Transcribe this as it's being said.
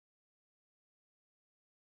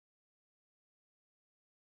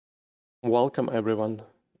Welcome everyone.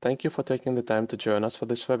 Thank you for taking the time to join us for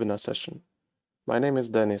this webinar session. My name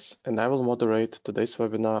is Dennis and I will moderate today's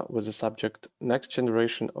webinar with the subject Next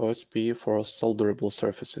Generation OSP for Solderable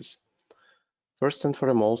Surfaces. First and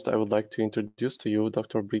foremost, I would like to introduce to you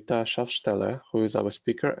Dr. Britta Schafsteller, who is our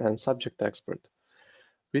speaker and subject expert.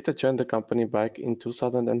 Britta joined the company back in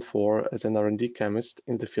 2004 as an R&D chemist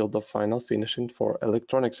in the field of final finishing for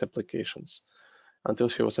electronics applications, until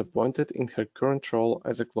she was appointed in her current role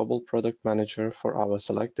as a global product manager for our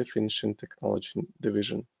Selective Finishing Technology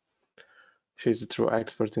division. She is a true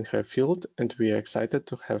expert in her field, and we are excited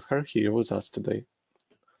to have her here with us today.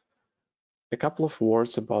 A couple of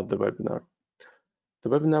words about the webinar. The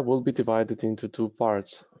webinar will be divided into two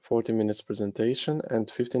parts, 40 minutes presentation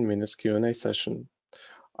and 15 minutes Q&A session.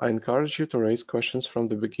 I encourage you to raise questions from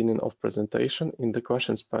the beginning of presentation in the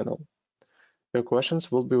questions panel. Your questions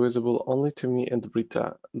will be visible only to me and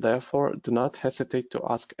Britta, therefore do not hesitate to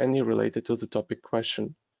ask any related to the topic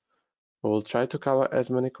question. We will try to cover as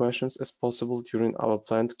many questions as possible during our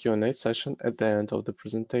planned Q&A session at the end of the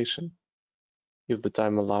presentation. If the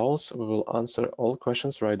time allows, we will answer all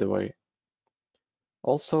questions right away.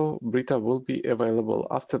 Also, Britta will be available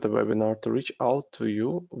after the webinar to reach out to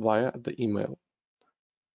you via the email.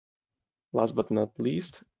 Last but not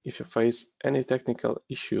least, if you face any technical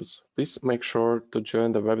issues, please make sure to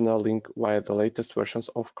join the webinar link via the latest versions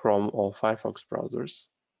of Chrome or Firefox browsers.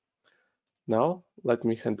 Now, let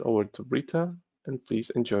me hand over to Britta, and please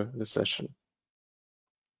enjoy the session.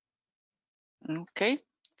 Okay,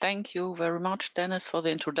 thank you very much, Dennis, for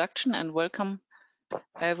the introduction, and welcome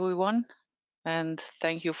everyone. And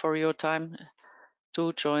thank you for your time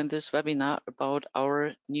to join this webinar about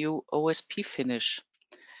our new OSP finish.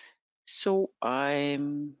 So I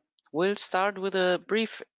will start with a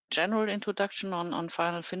brief general introduction on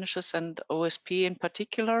final finishes and OSP in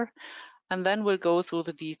particular, and then we'll go through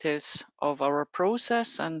the details of our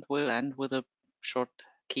process and we'll end with a short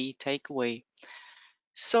key takeaway.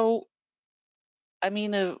 So, I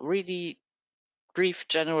mean, a really brief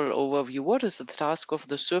general overview. What is the task of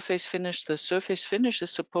the surface finish? The surface finish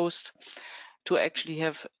is supposed to actually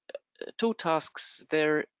have two tasks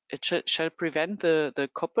there. It shall prevent the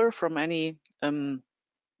copper from any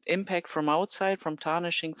impact from outside, from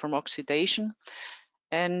tarnishing, from oxidation,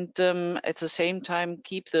 and at the same time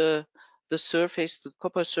keep the surface, the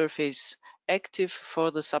copper surface, active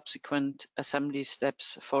for the subsequent assembly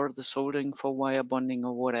steps for the soldering, for wire bonding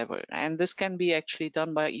or whatever. And this can be actually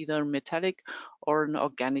done by either metallic or an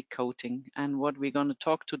organic coating. And what we're going to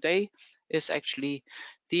talk today is actually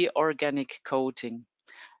the organic coating.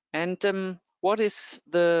 And what is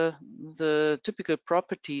the typical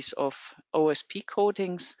properties of OSP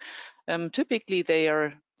coatings? Typically,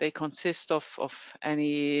 they consist of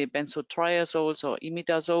any benzotriazoles or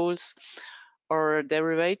imidazoles or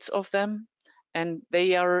derivatives of them, and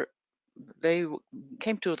they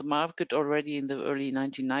came to the market already in the early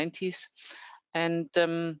 1990s. And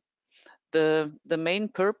the main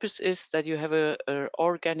purpose is that you have a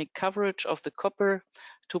organic coverage of the copper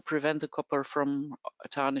to prevent the copper from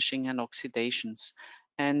tarnishing and oxidations.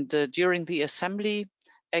 And during the assembly,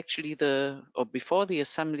 actually before the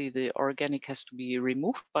assembly, the organic has to be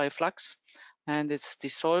removed by flux and it's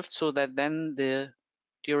dissolved, so that then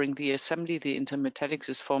during the assembly, the intermetallics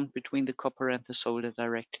is formed between the copper and the solder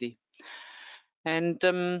directly. And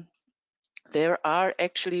there are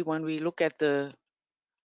actually, when we look at the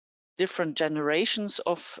different generations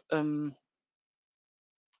of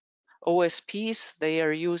OSPs, they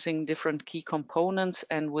are using different key components,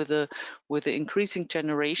 and with the increasing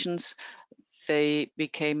generations, they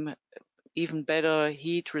became even better.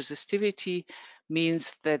 Heat resistivity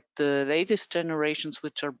means that the latest generations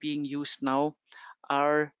which are being used now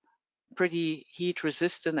are pretty heat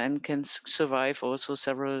resistant and can survive also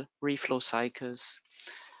several reflow cycles.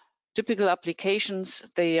 Typical applications,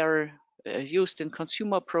 they are used in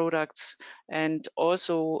consumer products and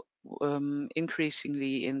also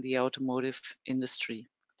increasingly in the automotive industry.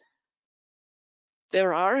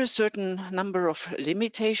 There are a certain number of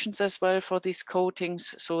limitations as well for these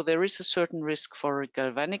coatings, so there is a certain risk for a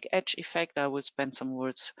galvanic edge effect. I will spend some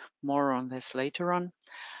words more on this later on.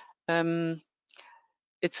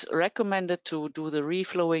 It's recommended to do the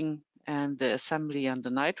reflowing and the assembly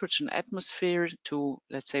under nitrogen atmosphere to,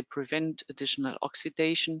 let's say, prevent additional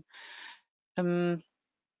oxidation.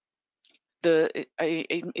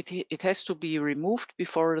 It has to be removed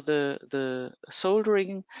before the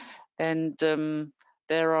soldering, and there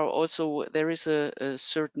is a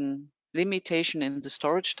certain limitation in the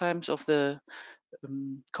storage times of the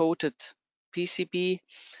coated PCB.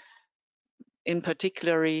 In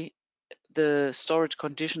particular, the storage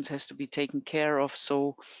conditions has to be taken care of,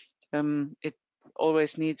 so It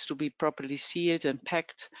always needs to be properly sealed and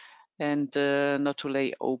packed and not to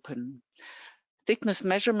lay open. Thickness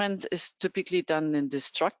measurement is typically done in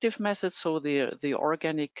destructive methods, so the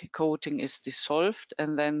organic coating is dissolved,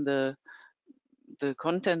 and then the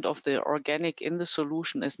content of the organic in the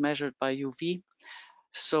solution is measured by UV,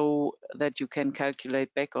 so that you can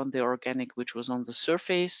calculate back on the organic which was on the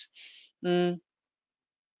surface.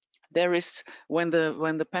 There is, when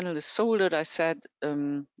the panel is soldered, I said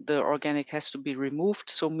the organic has to be removed.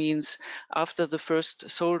 So means after the first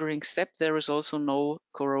soldering step, there is also no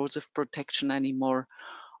corrosive protection anymore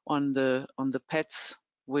on the pads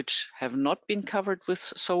which have not been covered with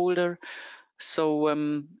solder. So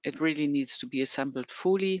it really needs to be assembled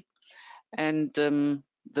fully, and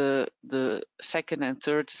the second and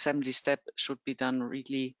third assembly step should be done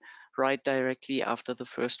really right directly after the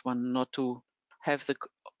first one, not to have the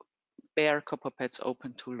bare copper pads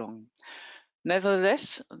open too long.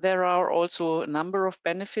 Nevertheless, there are also a number of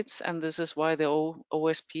benefits, and this is why the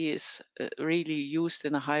OSP is really used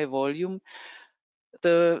in a high volume.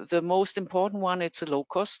 The most important one, it's a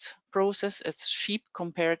low-cost process. It's cheap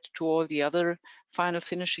compared to all the other final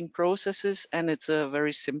finishing processes, and it's a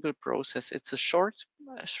very simple process. It's a short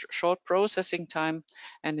processing time,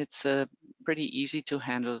 and it's pretty easy to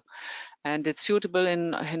handle. And it's suitable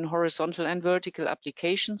in horizontal and vertical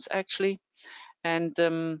applications, actually. And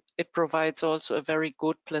it provides also a very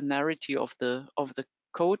good planarity of the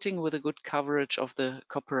coating with a good coverage of the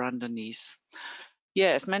copper underneath.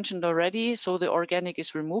 Yeah, as mentioned already, so the organic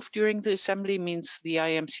is removed during the assembly, means the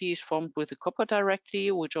IMC is formed with the copper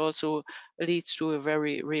directly, which also leads to a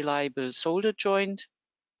very reliable solder joint.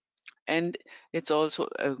 And it's also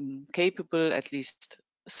capable, at least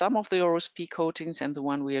some of the OSP coatings and the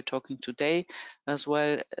one we are talking today as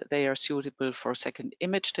well, they are suitable for second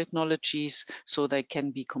image technologies, so they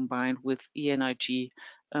can be combined with ENIG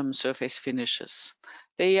surface finishes.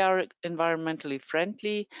 They are environmentally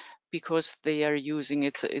friendly because they are using,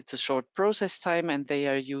 it's a short process time, and they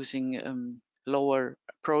are using lower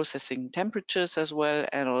processing temperatures as well,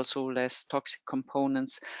 and also less toxic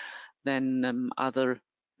components than other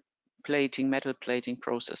metal plating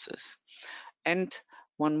processes. And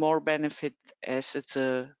one more benefit, as it's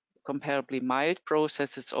a comparably mild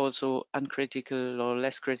process, it's also uncritical or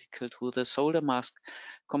less critical to the solder mask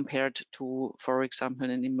compared to, for example,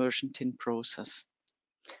 an immersion tin process.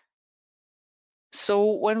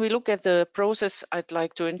 So when we look at the process I'd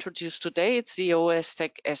like to introduce today, it's the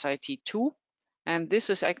Atotech SIT2. And this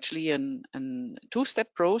is actually a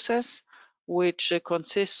two-step process which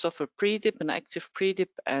consists of a pre-dip, an active pre-dip,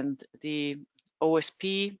 and the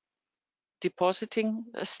OSP depositing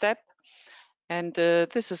step. And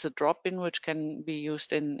this is a drop-in which can be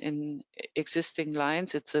used in existing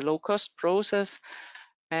lines. It's a low-cost process,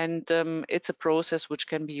 and it's a process which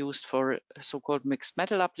can be used for so-called mixed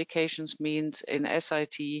metal applications, means in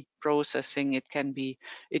SIT processing,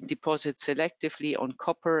 it deposits selectively on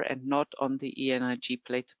copper and not on the ENIG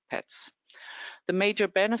plated pads. The major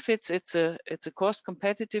benefits, it's a cost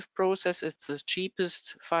competitive process. It's the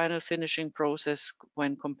cheapest final finishing process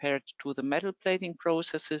when compared to the metal plating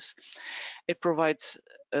processes. It provides,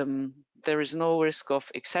 there is no risk of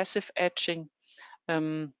excessive etching.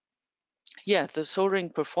 Yeah, the soldering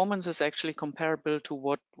performance is actually comparable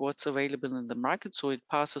to what's available in the market. So it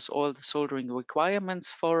passes all the soldering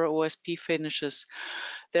requirements for OSP finishes.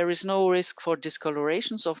 There is no risk for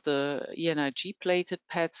discolorations of the ENIG plated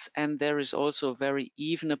pads, and there is also a very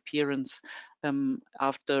even appearance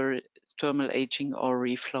after thermal aging or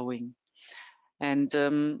reflowing. And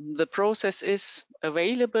the process is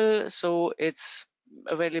available, so it's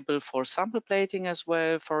available for sample plating as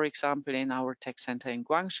well, for example, in our tech center in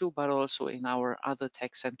Guangzhou, but also in our other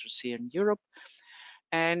tech centers here in Europe.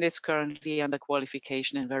 And it's currently under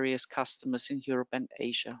qualification in various customers in Europe and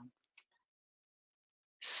Asia.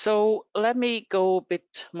 So let me go a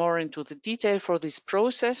bit more into the detail for this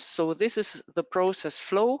process. So this is the process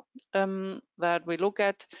flow that we look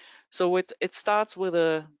at. So it starts with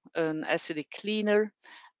an acidic cleaner,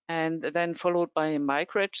 and then followed by a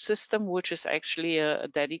micro-etch system, which is actually a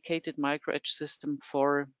dedicated micro-etch system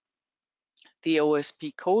for the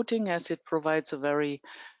OSP coating, as it provides a very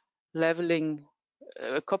leveling,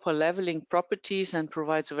 copper leveling properties and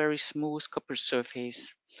provides a very smooth copper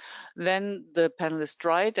surface. Then the panel is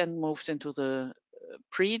dried and moves into the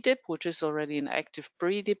pre-dip, which is already an active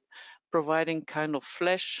pre-dip, providing kind of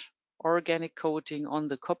flesh organic coating on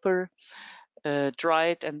the copper,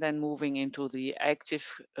 dried, and then moving into the active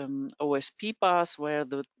OSP bars where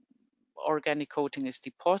the organic coating is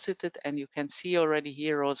deposited. And you can see already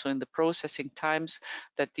here also in the processing times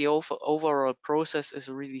that the overall process is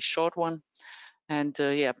a really short one. and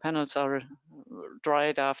yeah, panels are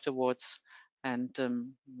dried afterwards, and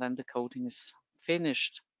then the coating is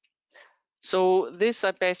finished. So this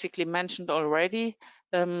I basically mentioned already,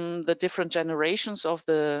 the different generations of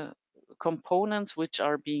the components which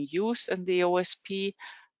are being used in the OSP,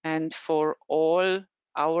 and for all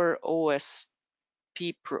our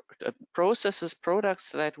OSP processes,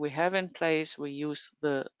 products that we have in place, we use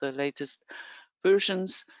the latest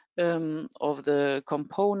versions of the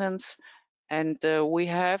components, and we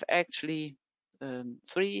have actually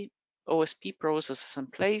 3 OSP processes in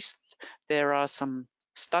place. There are some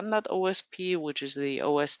standard OSP, which is the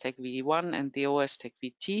OSTech V1 and the OSTech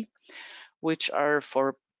VT, which are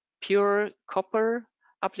for pure copper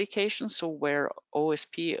applications, so where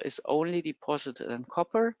OSP is only deposited in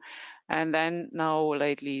copper. And then now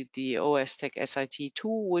lately the OSTech SIT2,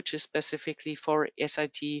 which is specifically for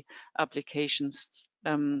SIT applications,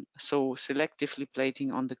 so selectively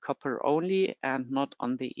plating on the copper only and not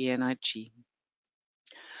on the ENIG.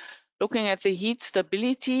 Looking at the heat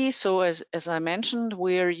stability, so as I mentioned,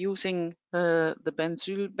 we are using the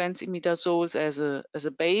benzimidazoles as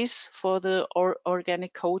a base for the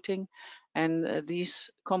organic coating, and these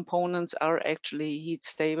components are actually heat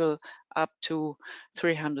stable up to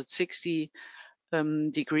 360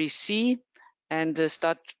 degrees C, and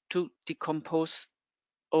start to decompose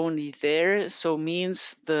only there. So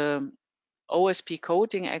means the OSP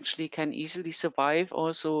coating actually can easily survive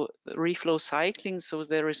also reflow cycling, so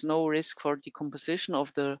there is no risk for decomposition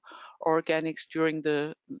of the organics during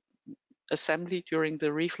the assembly, during the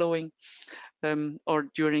reflowing, or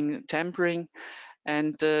during tempering,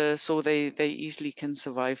 and so they easily can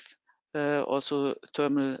survive also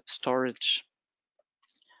thermal storage.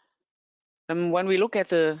 When we look at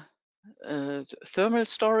the thermal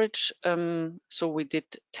storage, so we did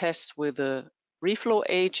tests with the reflow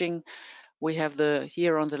aging. We have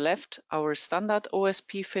here on the left our standard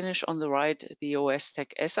OSP finish, on the right the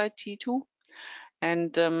OSTech SIT2,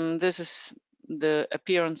 and this is the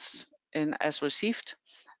appearance in as received,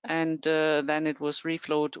 and then it was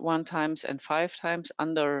reflowed 1 times and 5 times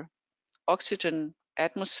under oxygen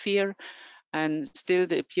atmosphere, and still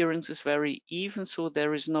the appearance is very even, so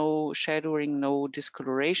there is no shadowing, no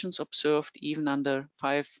discolorations observed even under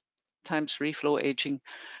 5 times reflow aging.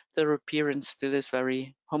 The appearance still is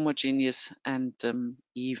very homogeneous and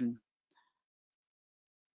even.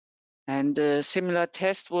 And a similar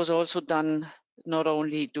test was also done, not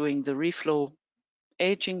only doing the reflow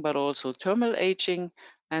aging, but also thermal aging.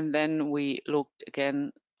 And then we looked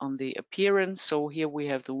again on the appearance. So here we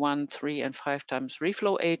have the 1, 3, and 5 times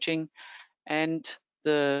reflow aging, and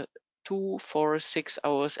the 2, 4, 6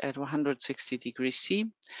 hours at 160 degrees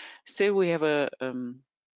C. Still we have a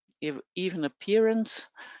even appearance.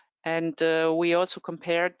 And we also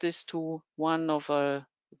compared this to one of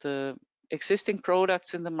the existing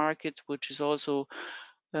products in the market, which is also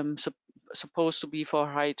supposed to be for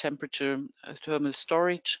high temperature thermal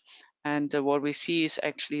storage. And what we see is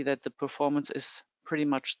actually that the performance is pretty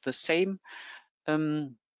much the same.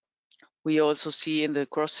 We also see in the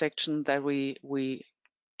cross section that we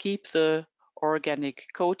keep the organic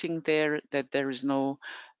coating there, that there is no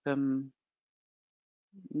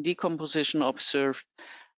decomposition observed,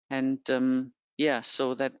 and yeah,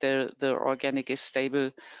 so that the organic is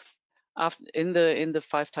stable after in the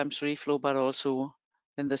 5 times reflow, but also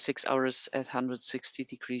in the 6 hours at 160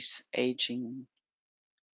 degrees aging.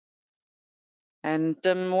 And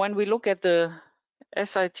when we look at the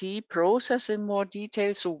SIT process in more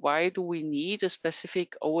detail, so why do we need a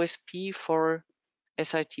specific OSP for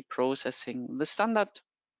SIT processing? The standard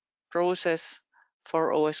process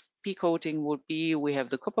for OSP coating would be, we have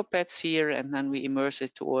the copper pads here, and then we immerse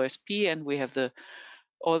it to OSP, and we have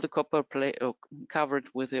all the copper covered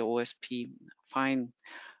with the OSP. Fine.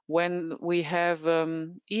 When we have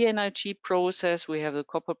ENIG process, we have the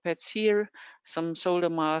copper pads here, some solder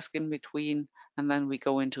mask in between, and then we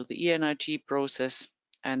go into the ENIG process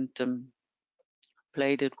and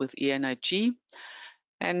plate it with ENIG.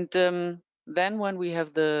 And then when we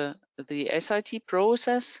have the SIT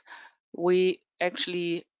process, we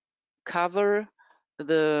actually cover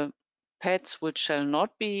the pads which shall not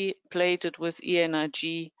be plated with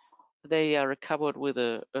ENIG. They are covered with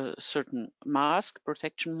a certain mask,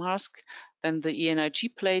 protection mask. Then the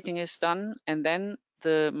ENIG plating is done, and then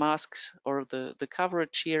the mask or the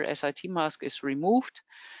coverage here, SIT mask, is removed,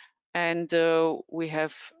 and we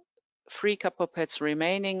have 3 copper pads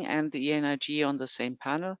remaining and the ENIG on the same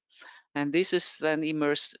panel. And this is then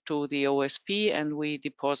immersed to the OSP, and we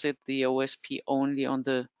deposit the OSP only on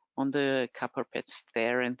the copper pads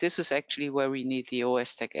there. And this is actually where we need the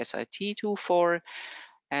OSTech SIT2 for.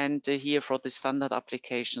 And here for the standard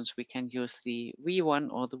applications, we can use the V1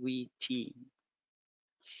 or the VT.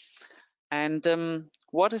 And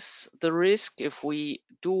what is the risk if we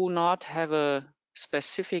do not have a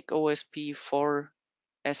specific OSP for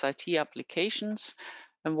SIT applications?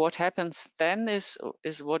 And what happens then is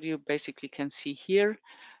what you basically can see here,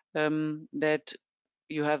 that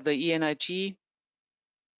you have the ENIG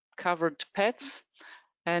covered pads.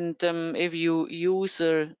 And if you use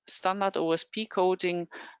a standard OSP coating,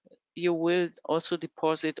 you will also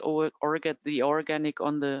deposit or get the organic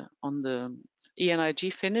on the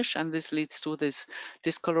ENIG finish, and this leads to this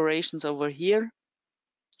discolorations over here,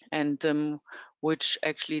 and which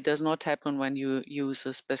actually does not happen when you use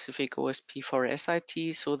a specific OSP for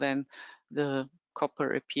SIT. So then the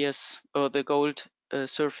copper appears, or the gold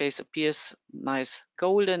surface appears nice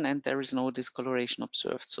golden, and there is no discoloration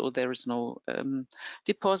observed. So there is no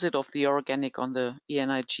deposit of the organic on the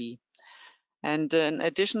ENIG. And an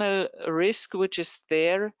additional risk which is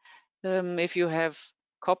there, if you have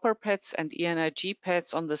copper pads and ENIG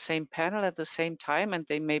pads on the same panel at the same time, and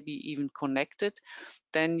they may be even connected,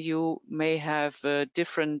 then you may have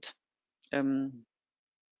different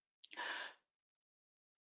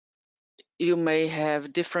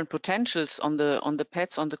potentials on the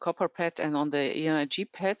pads, on the copper pad and on the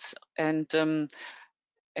ENIG pads, and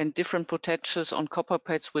different potentials on copper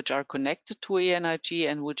pads which are connected to ENIG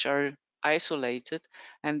and which are isolated,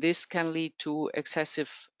 and this can lead to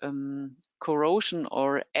excessive corrosion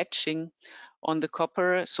or etching on the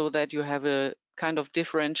copper, so that you have a kind of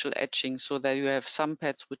differential etching, so that you have some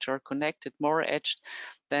pads which are connected more etched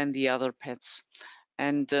than the other pads.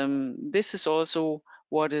 And this is also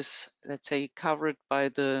what is, let's say, covered by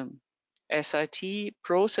the SIT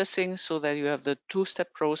processing, so that you have the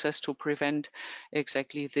two-step process to prevent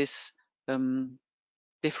exactly this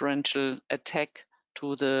differential attack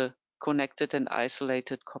to the connected and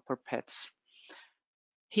isolated copper pads.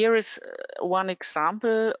 Here is one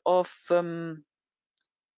example of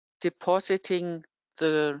depositing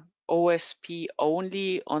the OSP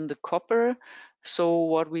only on the copper. So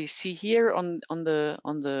what we see here on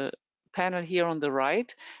the panel here on the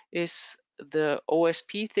right is the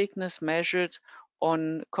OSP thickness measured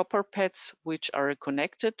on copper pads which are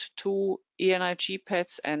connected to ENIG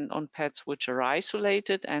pads and on pads which are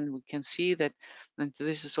isolated, and we can see that, and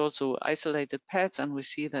this is also isolated pads, and we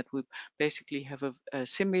see that we basically have a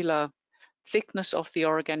similar thickness of the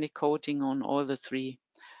organic coating on all the three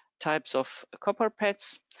types of copper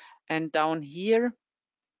pads. And down here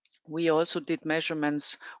we also did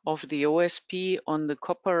measurements of the OSP on the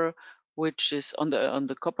copper, which is on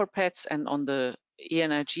the copper pads and on the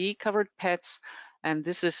ENIG covered pads, and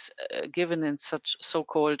this is given in such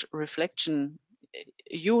so-called reflection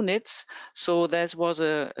units. So this was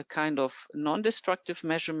a kind of non-destructive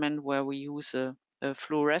measurement where we use a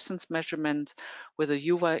fluorescence measurement with a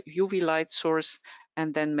UV light source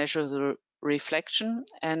and then measure the reflection.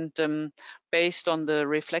 And based on the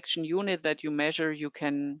reflection unit that you measure, you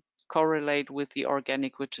can correlate with the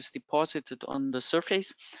organic which is deposited on the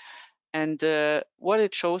surface. And what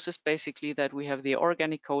it shows is basically that we have the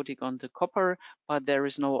organic coating on the copper, but there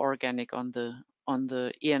is no organic on the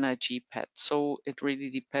ENIG pad. So it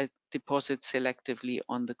really deposits selectively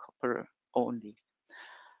on the copper only.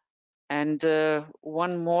 And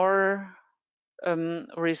one more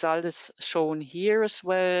result is shown here as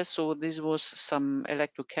well. So this was some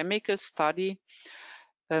electrochemical study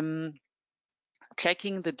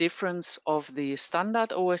checking the difference of the standard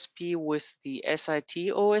OSP with the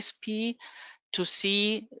SIT OSP to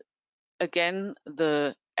see again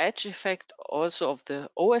the edge effect also of the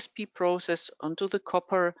OSP process onto the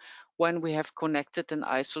copper when we have connected and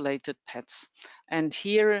isolated pads. And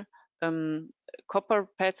here copper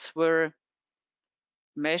pads were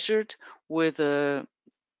measured with a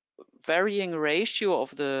varying ratio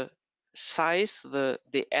of the size, the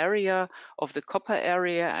area of the copper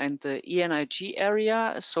area and the ENIG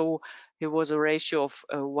area. So it was a ratio of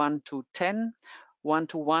 1 to 10, 1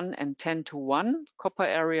 to 1 and 10 to 1 copper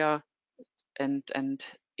area and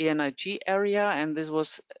ENIG area, and this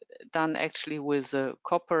was done actually with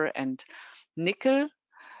copper and nickel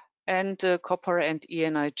and copper and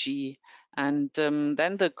ENIG. And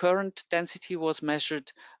then the current density was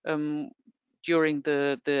measured during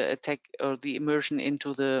the attack or the immersion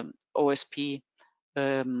into the OSP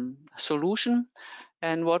solution.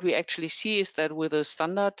 And what we actually see is that with a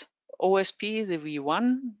standard OSP, the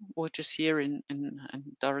V1, which is here in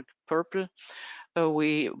dark purple,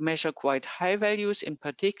 we measure quite high values, in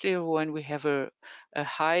particular when we have a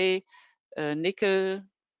high nickel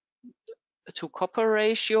to copper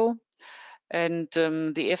ratio. And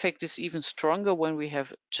the effect is even stronger when we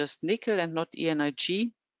have just nickel and not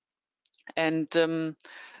ENIG. And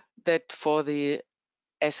that for the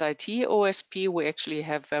SIT OSP, we actually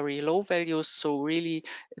have very low values. So really,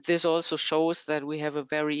 this also shows that we have a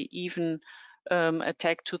very even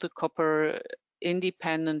attack to the copper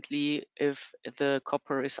independently if the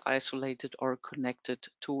copper is isolated or connected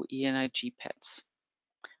to ENIG pads.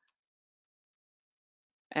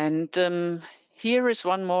 And here is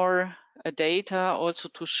one more data also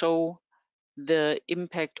to show the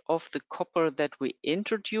impact of the copper that we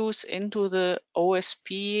introduce into the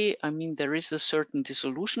OSP. I mean, there is a certain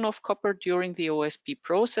dissolution of copper during the OSP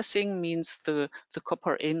processing, means the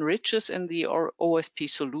copper enriches in the OSP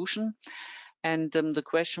solution. And the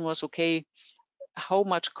question was, okay, how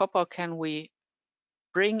much copper can we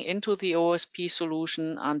bring into the OSP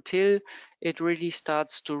solution until it really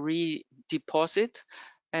starts to redeposit?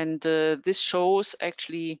 And this shows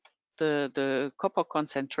actually the copper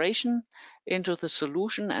concentration into the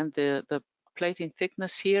solution and the plating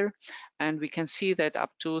thickness here. And we can see that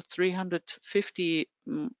up to 350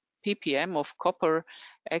 ppm of copper,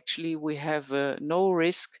 actually we have no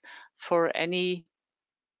risk for any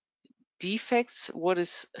defects. What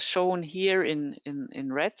is shown here in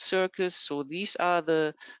red circles, so these are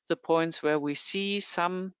the points where we see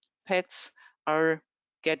some pads are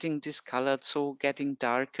getting discolored, so getting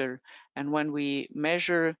darker. And when we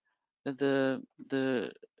measure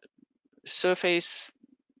the surface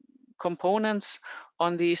components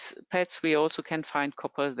on these pads, we also can find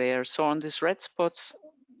copper there. So on these red spots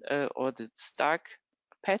or the dark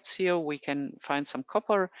pads here, we can find some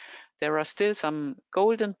copper. There are still some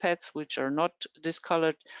golden pads which are not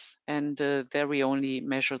discolored, and there we only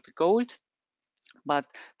measure the gold. But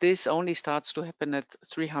this only starts to happen at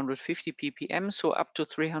 350 ppm. So up to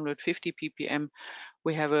 350 ppm,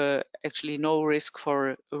 we have actually no risk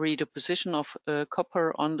for redeposition of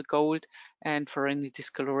copper on the gold, and for any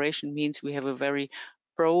discoloration means we have a very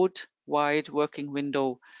broad, wide working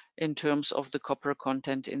window in terms of the copper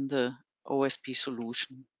content in the OSP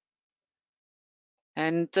solution.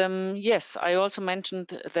 And yes, I also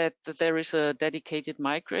mentioned that there is a dedicated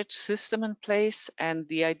micro-etch system in place, and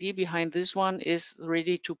the idea behind this one is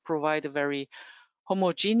really to provide a very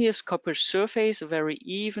homogeneous copper surface, a very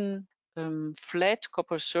even flat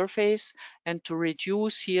copper surface, and to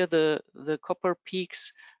reduce here the copper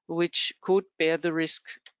peaks which could bear the risk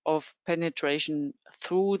of penetration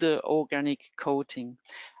through the organic coating.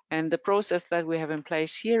 And the process that we have in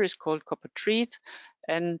place here is called copper treat,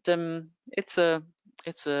 and it's a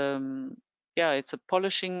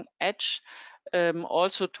polishing etch,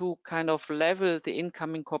 also to kind of level the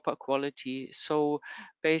incoming copper quality. So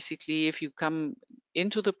basically, if you come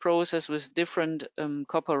into the process with different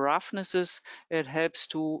copper roughnesses, it helps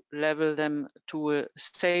to level them to a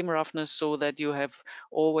same roughness, so that you have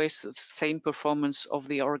always the same performance of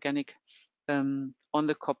the organic on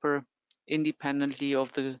the copper, independently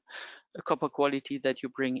of the copper quality that you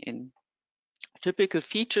bring in. Typical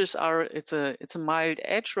features are it's a mild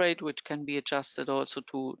edge rate, which can be adjusted also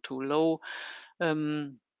to low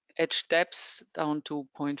edge depths down to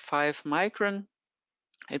 0.5 micron.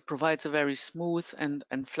 It provides a very smooth and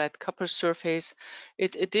flat copper surface.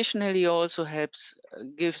 It additionally also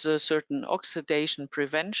gives a certain oxidation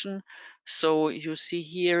prevention. So you see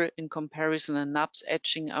here in comparison a NUPS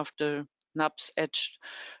etching after NUPS etched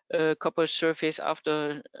copper surface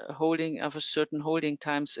after certain holding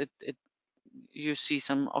times, you see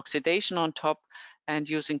some oxidation on top, and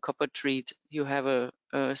using copper treat, you have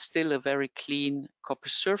still a very clean copper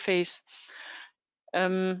surface.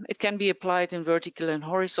 It can be applied in vertical and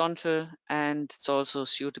horizontal, and it's also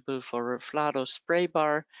suitable for a flat or spray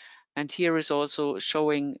bar. And here is also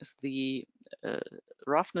showing the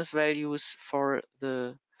roughness values for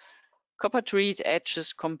the copper treat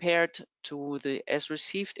etches compared to the as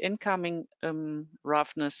received incoming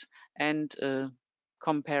roughness, and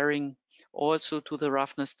comparing also to the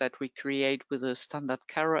roughness that we create with a standard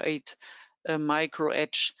Caro-8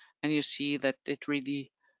 micro-etch. And you see that it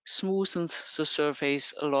really smoothens the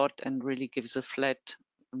surface a lot and really gives a flat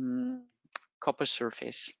copper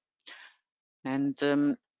surface. And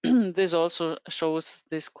this also shows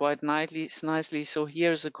this quite nicely. So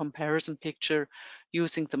here's a comparison picture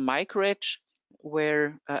using the micro-etch,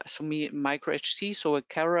 where micro-etch C, so a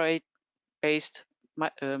Caro-8 based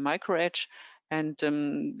micro-etch, and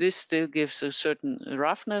this still gives a certain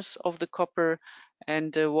roughness of the copper.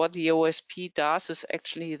 And what the OSP does is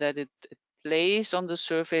actually that it lays on the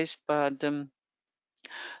surface, but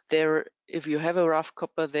if you have a rough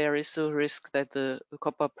copper, there is a risk that the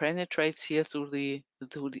copper penetrates here through the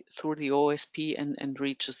OSP and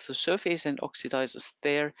reaches the surface and oxidizes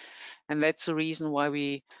there. and that's the reason why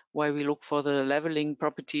we look for the leveling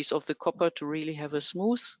properties of the copper to really have a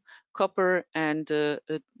smooth copper and a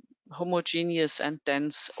homogeneous and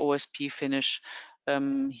dense OSP finish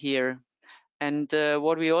here. And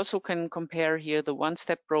what we also can compare here, the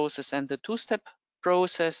one-step process and the two-step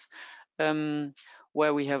process,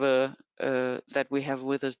 where we have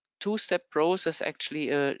with a two-step process actually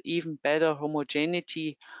a even better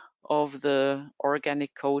homogeneity of the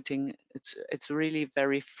organic coating. It's really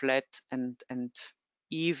very flat and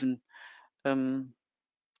even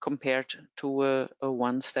compared to a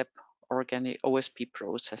one-step organic OSP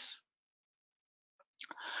process.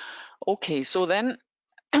 Okay, so then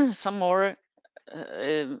some more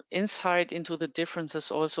insight into the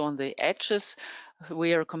differences also on the edges.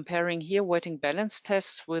 We are comparing here wetting balance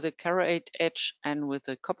tests with a Kara-8 edge and with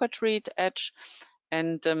a copper treat edge.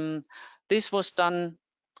 And this was done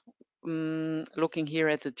looking here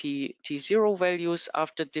at the T0 values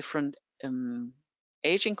after different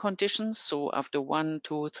aging conditions. So after 1,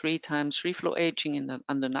 2, 3 times reflow aging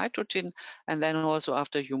under nitrogen, and then also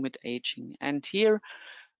after humid aging. And here,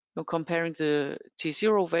 comparing the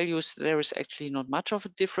T0 values, there is actually not much of a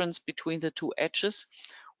difference between the two edges.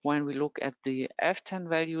 When we look at the F10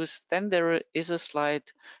 values, then there is a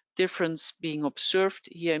slight difference being observed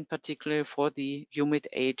here, in particular for the humid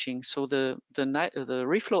aging. So the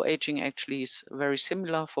reflow aging actually is very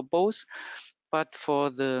similar for both, but for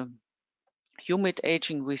the humid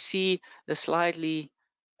aging, we see a slightly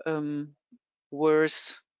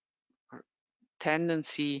worse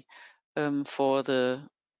tendency for the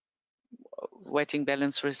wetting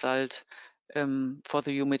balance result for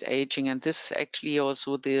the humid aging, and this is actually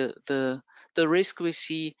also the risk we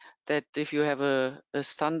see, that if you have a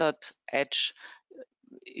standard edge,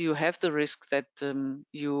 you have the risk that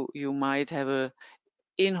you might have a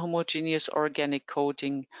inhomogeneous organic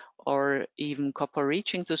coating or even copper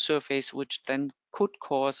reaching the surface, which then could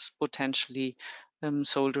cause potentially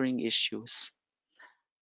soldering issues.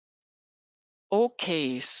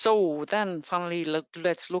 Okay, so then finally,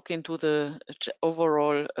 let's look into the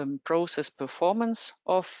overall process performance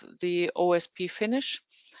of the OSP finish.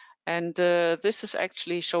 And this is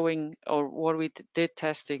actually showing, or what we did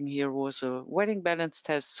testing here was a wetting balance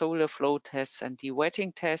test, solar flow tests, and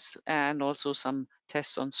de-wetting tests, and also some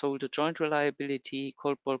tests on solder joint reliability,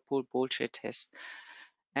 cold ball pool bullshit test.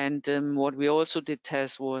 And what we also did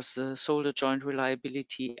test was solder joint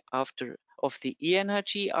reliability of the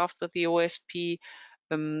ENIG after the OSP,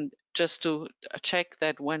 just to check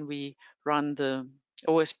that when we run the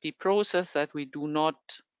OSP process, that we do not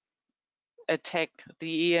attack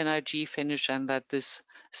the ENIG finish and that this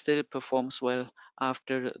still performs well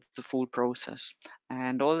after the full process.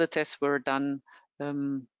 And all the tests were done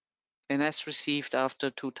in as received after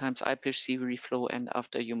 2 times IPHC reflow and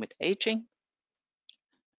after humid aging.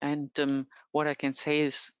 And what I can say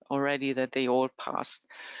is already that they all passed.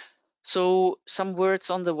 So some words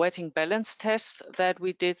on the wetting balance test that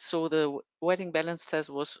we did. So the wetting balance test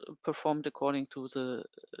was performed according to the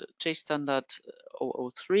J standard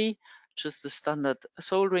 003, which is the standard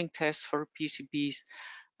soldering test for PCBs.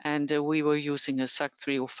 And we were using a SAC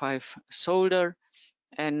 305 solder.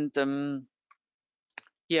 And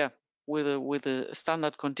yeah, with the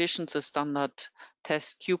standard conditions, a standard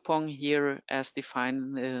test coupon here as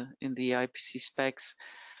defined in the IPC specs.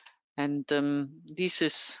 And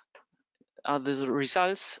these are the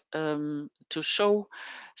results to show.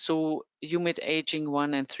 So humid aging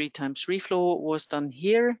 1 and 3 times reflow was done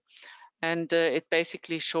here. And it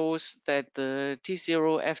basically shows that the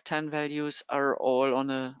T0 F10 values are all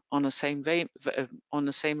on the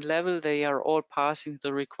same level. They are all passing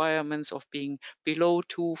the requirements of being below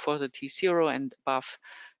 2 for the T0 and above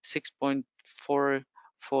 6.4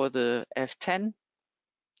 for the F10.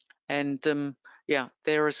 And yeah,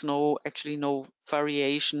 there is actually no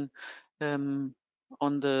variation on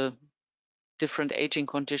the different aging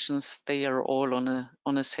conditions. They are all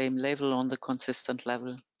on a same level, on the consistent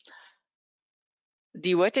level.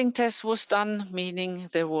 The wetting test was done, meaning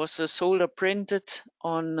there was a solder printed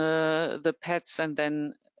on the pads and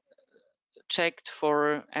then checked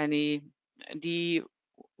for any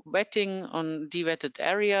de-wetting on de-wetted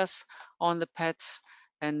areas on the pads.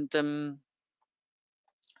 And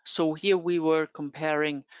so here we were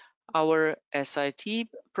comparing our SIT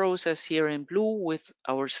process here in blue with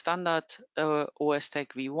our standard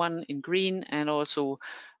OSTech V1 in green, and also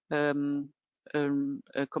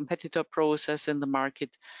a competitor process in the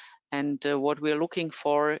market. And what we're looking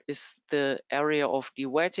for is the area of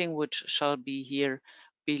de-wetting, which shall be here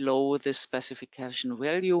below this specification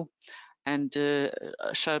value, and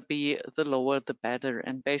shall be the lower the better.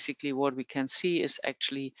 And basically what we can see is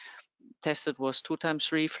actually tested was 2 times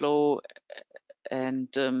reflow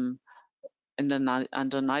and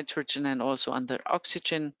under nitrogen and also under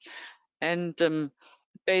oxygen, and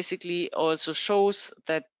basically also shows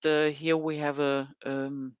that here we have a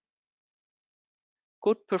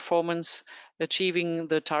good performance, achieving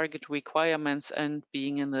the target requirements and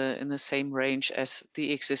being in the same range as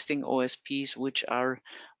the existing OSPs, which are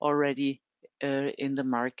already in the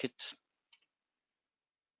market.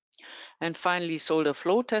 And finally, solder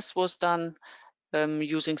flow test was done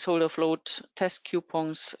using solder float test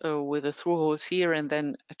coupons with the through holes here, and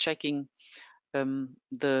then checking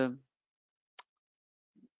the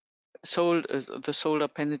solder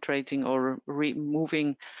penetrating or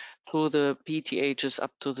moving through the PTHs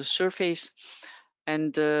up to the surface.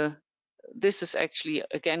 And this is actually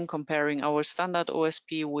again comparing our standard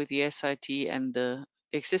OSP with the SIT and the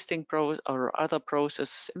existing other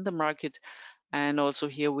processes in the market. And also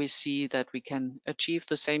here we see that we can achieve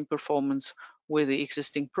the same performance with the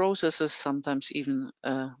existing processes, sometimes even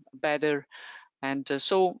better. And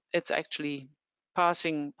so it's actually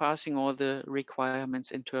passing all the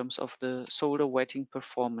requirements in terms of the solder wetting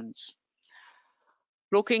performance.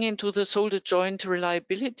 Looking into the solder joint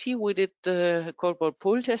reliability, we did the cold ball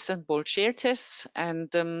pull test and ball shear tests, and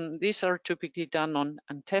these are typically done on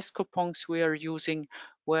test coupons we are using,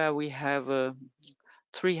 where we have a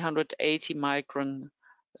 380 micron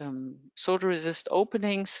solder resist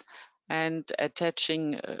openings and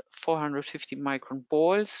attaching 450 micron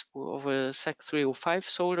balls of a SAC 305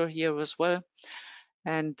 solder here as well.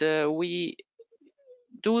 And we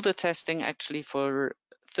do the testing actually for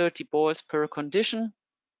 30 balls per condition,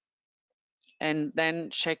 and then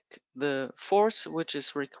check the force which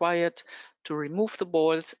is required to remove the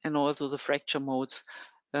balls and also the fracture modes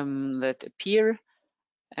that appear.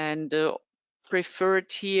 And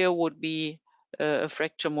preferred here would be a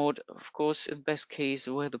fracture mode, of course, in best case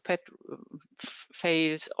where the pet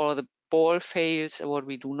fails or the ball fails. What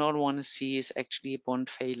we do not want to see is actually a bond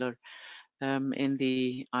failure in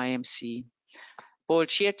the IMC. Ball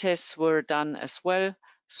shear tests were done as well.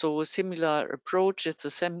 So a similar approach, it's a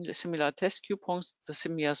similar test coupons, the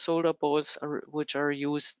similar solder balls which are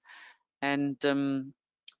used, and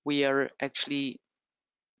we are actually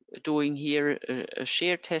doing here a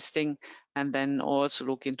shear testing, and then also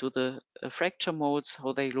look into the fracture modes,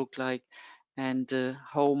 how they look like, and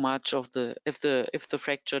how much of if the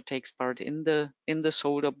fracture takes part in the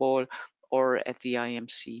solder ball or at the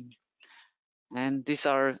IMC. And these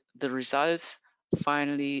are the results.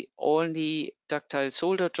 Finally, only ductile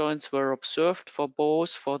solder joints were observed for both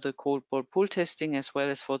for the cold ball pull testing as well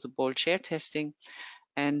as for the ball shear testing.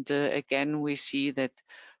 And again, we see that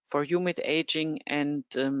for humid aging and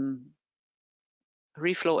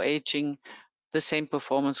reflow aging, the same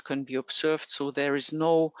performance can be observed. So there is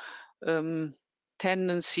no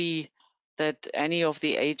tendency that any of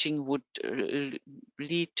the aging would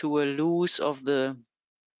lead to a loss of the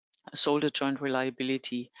solder joint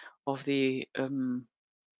reliability of the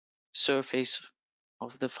surface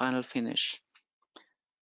of the final finish.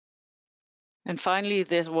 And finally,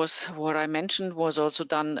 this was what I mentioned, was also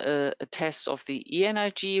done a test of the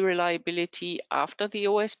ENIG reliability after the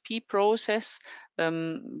OSP process,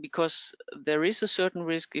 because there is a certain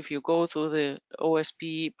risk if you go through the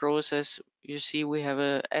OSP process. You see we have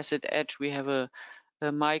a acid etch, we have a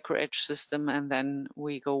micro-etch system, and then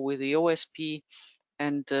we go with the OSP.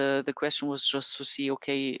 And the question was just to see,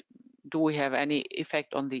 okay, do we have any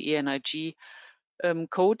effect on the ENIG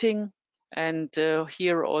coating? And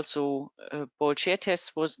here also a ball shear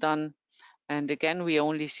test was done. And again, we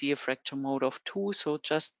only see a fracture mode of 2, so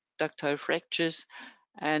just ductile fractures.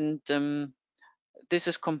 And this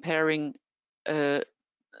is comparing a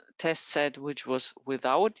test set which was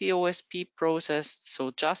without the OSP process,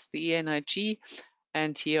 so just the ENIG.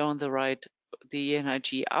 And here on the right, the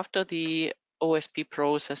ENIG after the OSP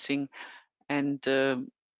processing, and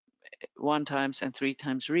 1 times and 3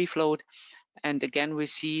 times reflowed. And again, we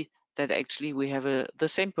see that actually we have the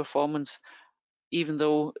same performance, even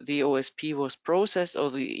though the OSP was processed,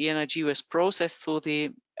 or the ENIG was processed through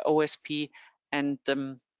the OSP, and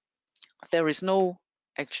there is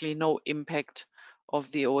actually no impact of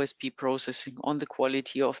the OSP processing on the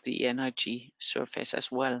quality of the ENIG surface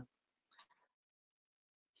as well.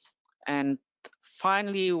 And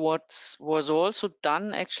finally, what was also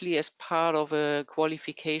done actually as part of a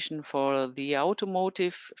qualification for the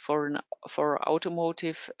automotive, for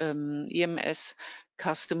automotive EMS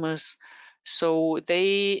customers. So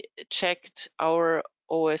they checked our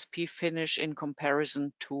OSP finish in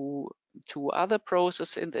comparison to other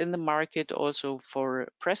processes in the market, also for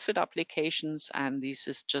press fit applications. And this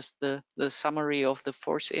is just the summary of the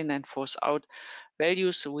force in and force out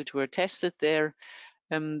values which were tested there.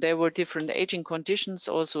 There were different aging conditions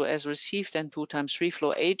also as received and 2x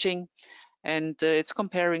reflow aging. And it's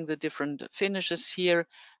comparing the different finishes here.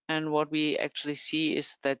 And what we actually see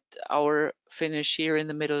is that our finish here in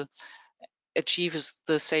the middle achieves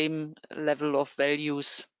the same level of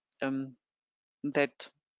values that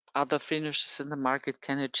other finishes in the market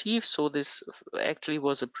can achieve. So this actually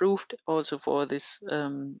was approved also for these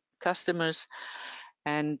customers.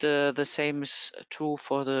 And the same is true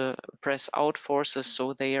for the press out forces.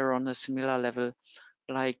 So they are on a similar level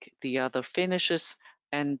like the other finishes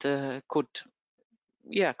and could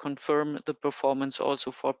confirm the performance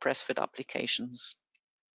also for press fit applications.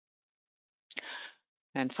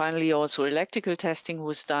 And finally, also electrical testing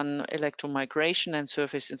was done, electromigration and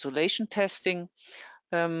surface insulation testing,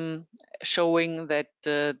 showing that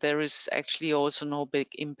there is actually also no big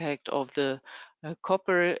impact of the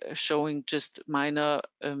copper, showing just minor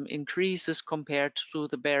increases compared to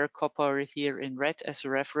the bare copper here in red as a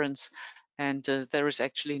reference. And there is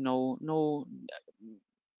actually no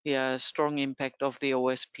strong impact of the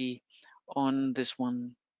OSP on this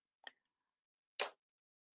one.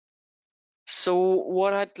 So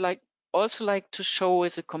what I'd also like to show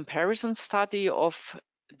is a comparison study of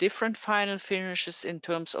different final finishes in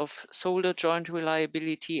terms of solder joint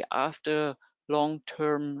reliability after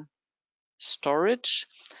long-term storage.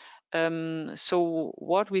 So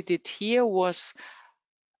what we did here was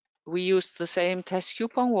we used the same test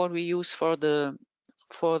coupon what we use for the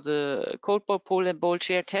cold ball pole and ball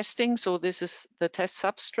shear testing. So this is the test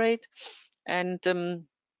substrate, and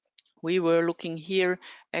we were looking here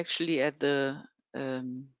actually at the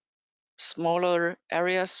smaller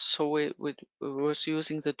areas. So we was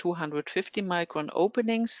using the 250 micron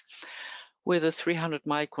openings with the 300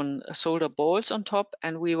 micron solder balls on top,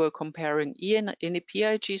 and we were comparing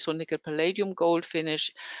ENIG, so nickel palladium gold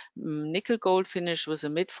finish, nickel gold finish with a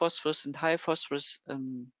mid phosphorus and high phosphorus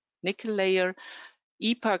nickel layer,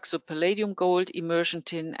 EPAC, so palladium gold immersion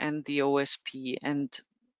tin, and the OSP, and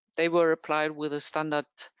they were applied with a standard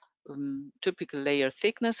typical layer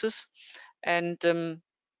thicknesses, and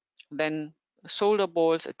then solder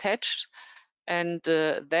balls attached, and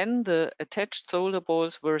then the attached solder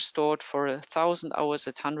balls were stored for 1,000 hours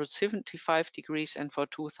at 175 degrees and for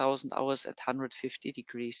 2,000 hours at 150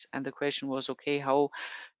 degrees. And the question was, okay, how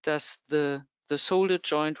does the solder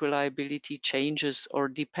joint reliability changes or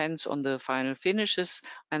depends on the final finishes?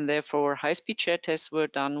 And therefore high-speed shear tests were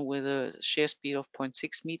done with a shear speed of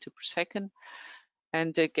 0.6 meter per second.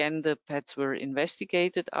 And again, the pads were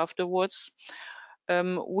investigated afterwards.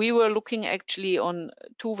 We were looking actually on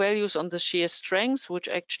two values on the shear strength, which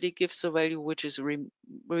actually gives the value which is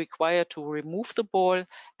required to remove the ball,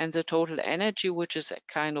 and the total energy, which is a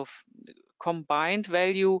kind of combined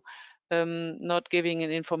value, not giving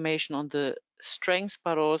an information on the strength,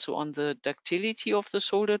 but also on the ductility of the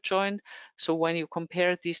solder joint. So when you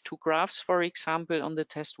compare these two graphs, for example, on the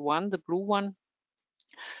test one, the blue one,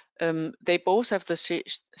 they both have the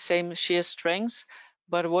same shear strength,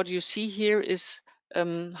 but what you see here is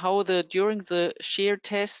how during the shear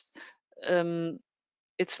test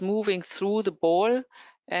it's moving through the ball,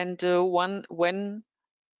 and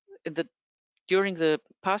during the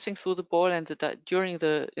passing through the ball and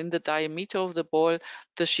in the diameter of the ball,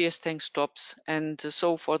 the shear strength stops. And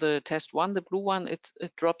so for the test one, the blue one, it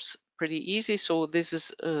drops pretty easy. So this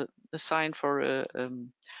is a sign for a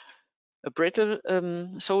brittle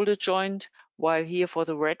solder joint, while here for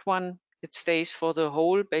the red one, it stays for the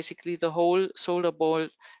whole, basically the whole solder ball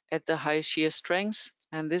at the high shear strength.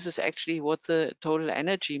 And this is actually what the total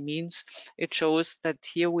energy means. It shows that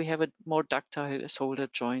here we have a more ductile solder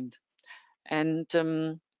joint. And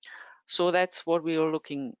so that's what we are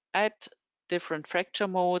looking at, different fracture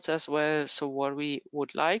modes as well. So what we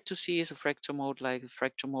would like to see is a fracture mode like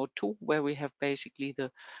fracture mode 2, where we have basically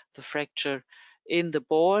the fracture in the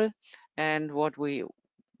ball. And what we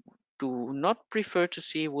do not prefer to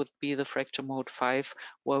see would be the fracture mode 5,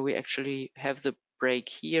 where we actually have the break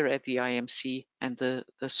here at the IMC and the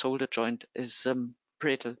solder joint is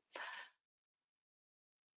brittle.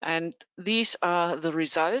 And these are the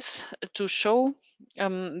results to show.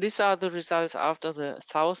 These are the results after the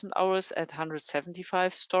 1,000 hours at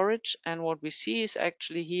 175 storage. And what we see is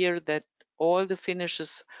actually here that all the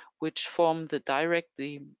finishes which form the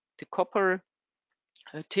copper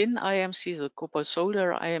tin IMC, the copper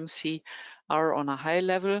solder IMC, are on a high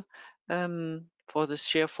level for the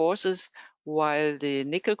shear forces, while the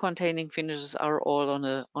nickel containing finishes are all on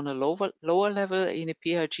a lower level.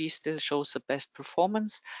 ENIG still shows the best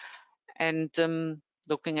performance. And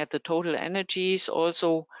looking at the total energies,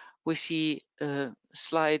 also we see a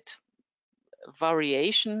slight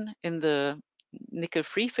variation in the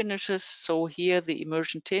nickel-free finishes. So here the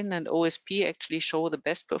immersion tin and OSP actually show the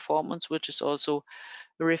best performance, which is also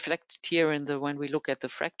reflected here in the, when we look at the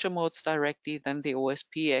fracture modes directly, then the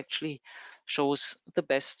OSP actually shows the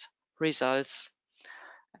best results.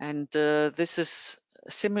 And this is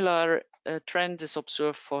a similar trend is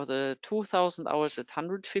observed for the 2000 hours at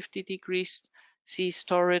 150 degrees C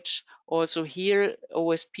storage. Also here,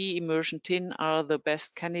 OSP immersion tin are the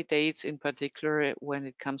best candidates, in particular when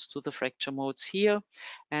it comes to the fracture modes here.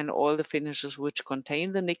 And all the finishes which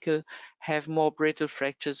contain the nickel have more brittle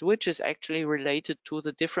fractures, which is actually related to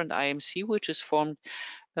the different IMC which is formed,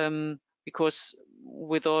 because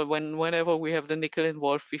with all, whenever we have the nickel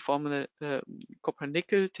involved, we form the copper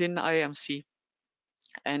nickel tin IMC,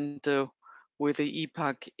 and with the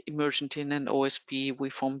EPAC immersion tin and OSP,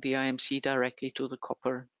 we form the IMC directly to the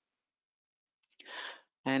copper.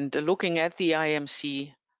 And looking at the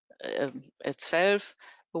IMC itself,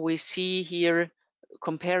 we see here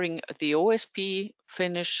comparing the OSP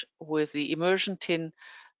finish with the immersion tin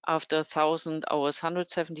after 1000 hours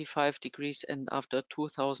 175 degrees and after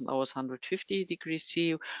 2000 hours 150 degrees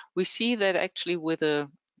C, we see that actually with a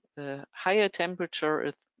higher temperature,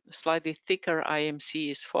 a slightly thicker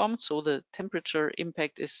IMC is formed. So the temperature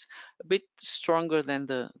impact is a bit stronger than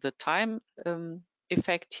the time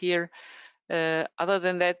effect here. Other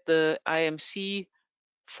than that, the IMC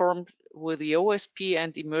formed with the OSP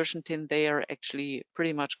and immersion tin, they are actually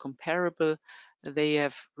pretty much comparable. They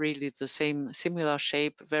have really the same similar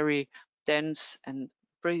shape, very dense and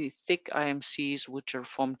pretty thick IMCs, which are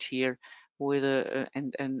formed here with a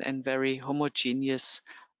and very homogeneous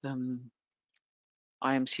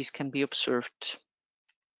IMCs can be observed.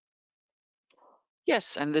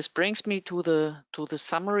 Yes, and this brings me to the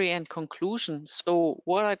summary and conclusion. So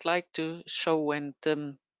what I'd like to show and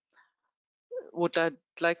what I'd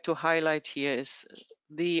like to highlight here is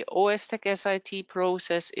the OSTech SIT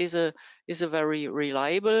process is a very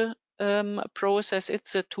reliable process.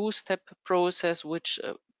 It's a two-step process which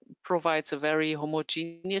provides a very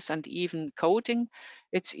homogeneous and even coating.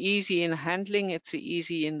 It's easy in handling. It's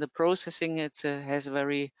easy in the processing. It has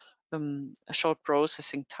very short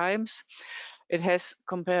processing times. It has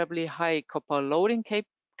comparably high copper loading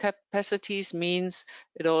capacities, means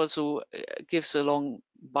it also gives a long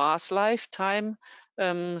bars lifetime.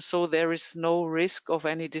 So there is no risk of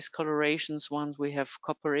any discolorations once we have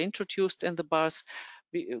copper introduced in the bars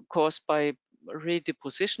caused by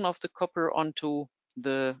redeposition of the copper onto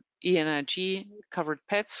the ENIG covered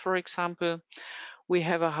pads, for example. We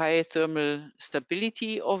have a high thermal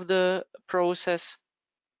stability of the process.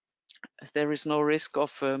 There is no risk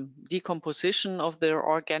of decomposition of the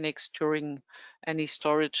organics during any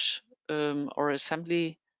storage or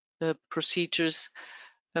assembly procedures.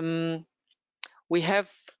 We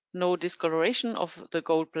have no discoloration of the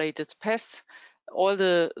gold-plated pads. All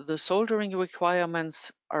the soldering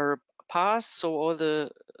requirements are passed, so all the,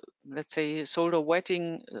 let's say, solder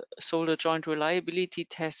wetting, solder joint reliability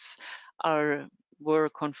tests were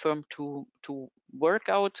confirmed to work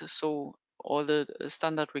out. So all the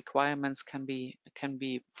standard requirements can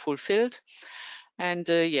be fulfilled. And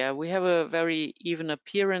yeah, we have a very even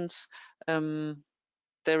appearance.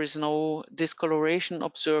 There is no discoloration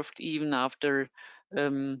observed even after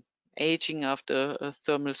aging, after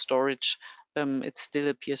thermal storage. It still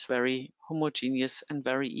appears very homogeneous and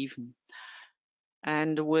very even.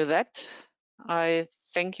 And with that, I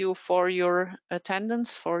thank you for your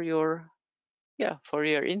attendance, for your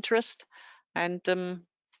interest, and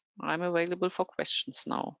I'm available for questions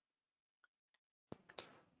now.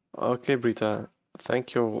 Okay, Britta,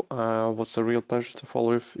 thank you. It was a real pleasure to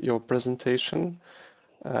follow your presentation.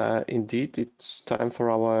 Indeed, it's time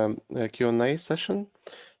for our Q&A session.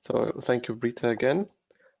 So thank you, Britta, again.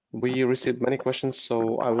 We received many questions,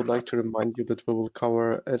 so I would like to remind you that we will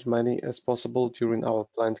cover as many as possible during our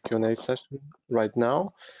planned Q&A session right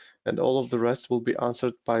now, and all of the rest will be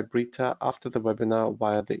answered by Britta after the webinar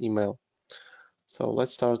via the email. So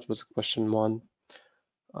let's start with question one.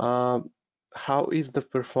 How is the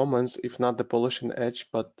performance, if not the polishing edge,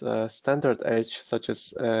 but standard edge such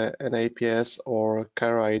as an APS or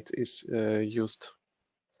Caride is used?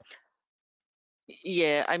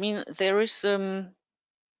 Yeah, I mean there is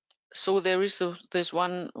so there's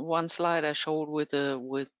one slide I showed with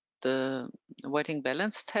the wetting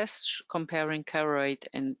balance test comparing Caride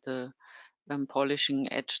and the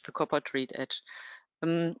polishing edge, the copper treat edge.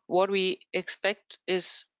 What we expect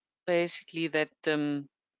is basically that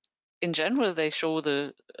in general they show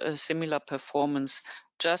the similar performance.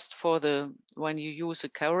 Just for the when you use a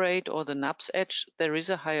Caride or the NAPS edge, there is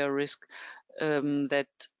a higher risk that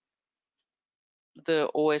the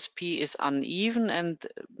OSP is uneven and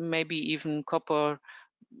maybe even copper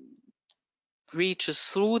reaches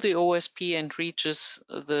through the OSP and reaches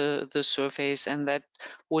the surface, and that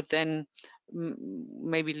would then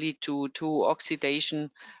maybe lead to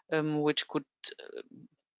oxidation, which could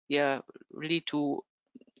lead to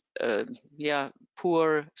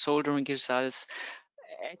poor soldering results.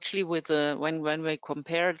 Actually, with when we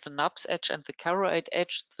compare the NUBS edge and the Caroite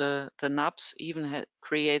edge, the NUBS even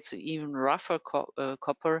creates even rougher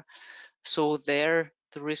copper, so there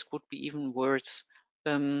the risk would be even worse.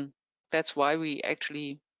 That's why we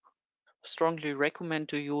actually strongly recommend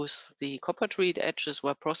to use the copper treat edges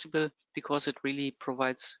where possible, because it really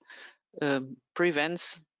provides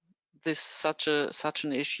prevents this such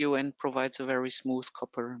an issue and provides a very smooth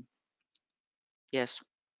copper. Yes.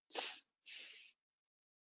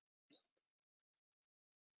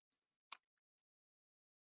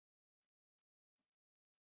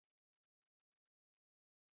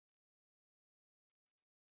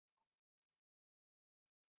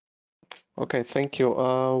 Okay, thank you.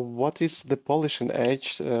 What is the polishing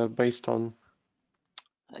edge based on?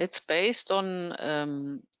 It's based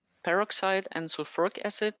on peroxide and sulfuric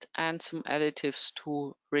acid and some additives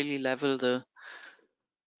to really level the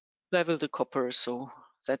copper. So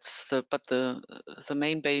that's the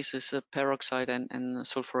main base is peroxide and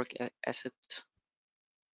sulfuric acid.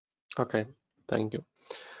 Okay, thank you.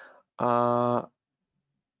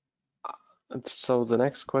 So the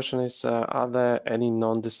next question is, are there any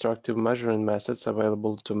non-destructive measuring methods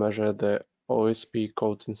available to measure the OSP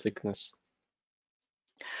coating thickness?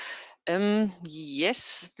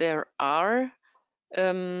 Yes, there are,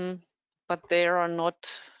 but they are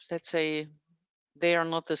not, let's say, they are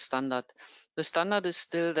not the standard. The standard is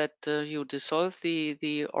still that you dissolve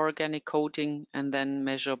the organic coating and then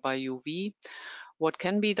measure by UV. What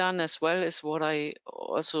can be done as well is what I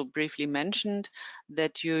also briefly mentioned,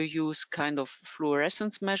 that you use kind of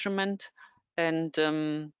fluorescence measurement, and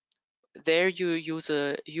there you use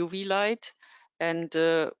a UV light and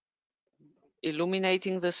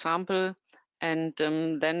illuminating the sample, and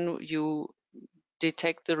then you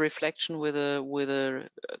detect the reflection with a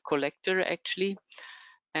collector actually,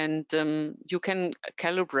 and you can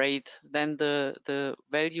calibrate then the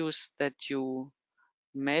values that you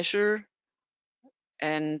measure,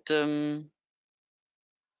 and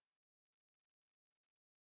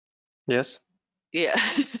Yes. yeah,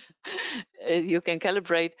 you can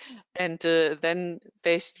calibrate and then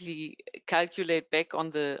basically calculate back on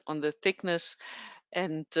the thickness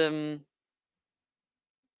and the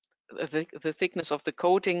thickness of the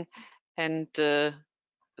coating and the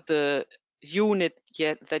unit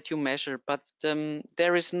that you measure. But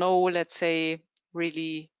there is no, let's say,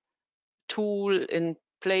 really tool in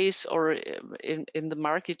place or in the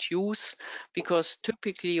market use, because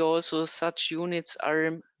typically also such units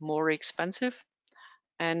are more expensive,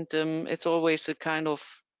 and it's always a kind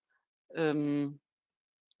of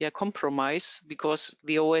compromise, because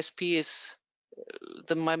the OSP is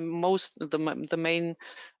the main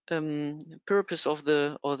purpose of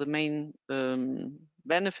the main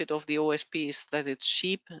benefit of the OSP is that it's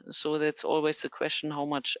cheap. So that's always the question: how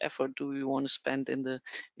much effort do we want to spend in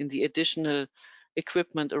the additional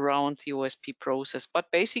equipment around the OSP process?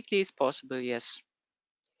 But basically, it's possible, yes.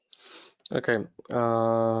 Okay.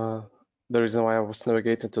 The reason why I was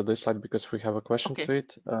navigating to this side because we have a question Okay. to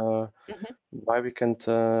it. Mhm. Why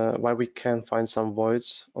we can find some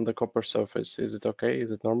voids on the copper surface? Is it okay?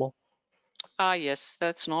 Is it normal? Yes,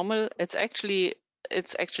 that's normal. It's actually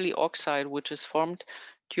oxide which is formed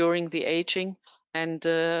during the aging, and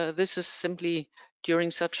this is simply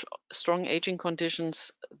during such strong aging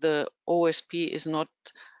conditions, the OSP is not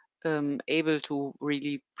able to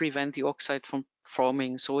really prevent the oxide from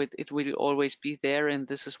forming, so it will always be there, and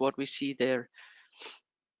this is what we see there.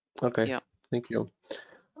 Okay, Yeah. thank you.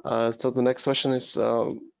 So the next question is,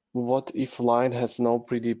 what if line has no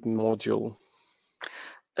pre-dip module?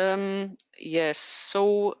 Yes.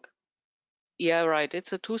 So yeah, right.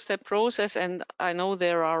 It's a two-step process, and I know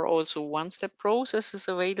there are also one-step processes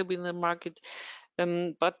available in the market.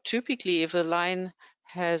 But typically, if a line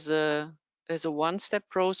has a one-step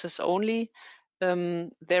process only,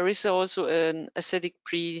 there is also an acidic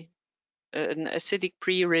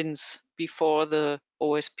pre-rinse before the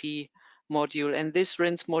OSP module, and this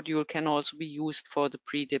rinse module can also be used for the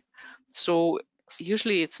pre-dip. So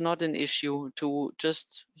usually it's not an issue to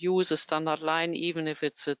just use a standard line, even if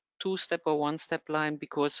it's a two-step or one-step line,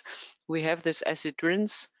 because we have this acid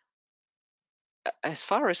rinse. As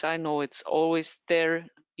far as I know, it's always there,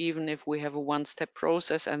 even if we have a one-step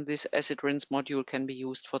process, and this acid rinse module can be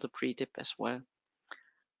used for the pre-dip as well.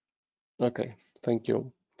 Okay, thank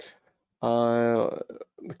you.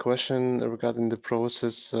 The question regarding the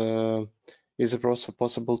process, is it also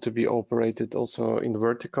possible to be operated also in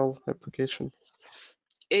vertical application?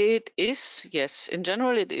 It is, yes. In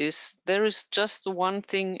general, it is. There is just one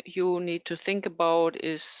thing you need to think about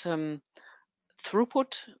is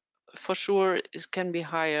throughput. For sure, it can be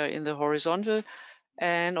higher in the horizontal,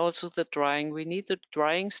 and also the drying. We need the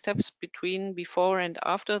drying steps between before and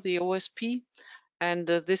after the OSP, and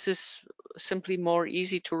this is simply more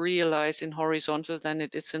easy to realize in horizontal than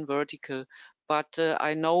it is in vertical. But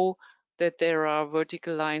I know that there are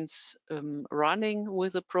vertical lines running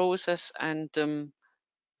with the process, and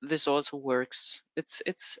this also works.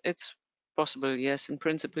 It's possible, yes. In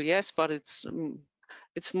principle, yes, but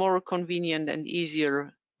it's more convenient and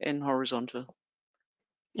easier in horizontal.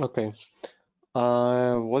 Okay.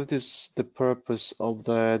 What is the purpose of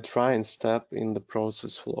the drying step in the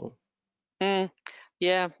process flow?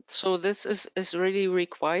 Yeah, so this is really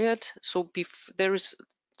required. So there is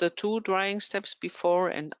the two drying steps before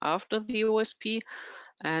and after the OSP.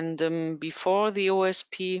 And before the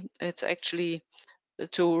OSP, it's actually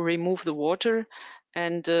to remove the water,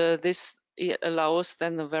 and this allows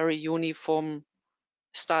then a very uniform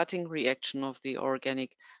starting reaction of the organic.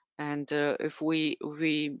 And if we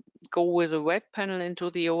go with a wet panel into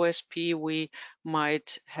the OSP, we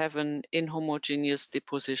might have an inhomogeneous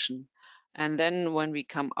deposition. And then when we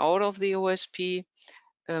come out of the OSP,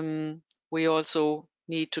 we also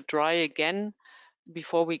need to dry again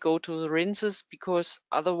before we go to the rinses, because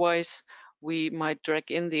otherwise we might drag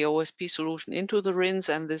in the OSP solution into the rinse,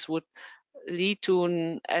 and this would lead to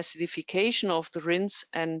an acidification of the rinse.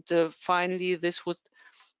 And finally, this would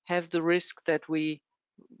have the risk that we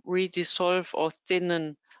redissolve or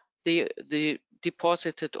thinnen the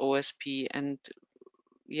deposited OSP, and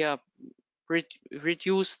yeah,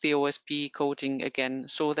 reduce the OSP coating again.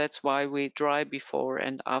 So that's why we dry before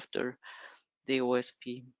and after the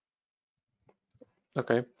OSP.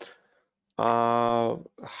 Okay.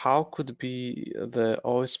 How could be the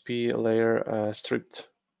OSP layer stripped?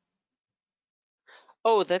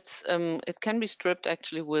 Oh, that's it can be stripped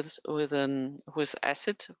actually with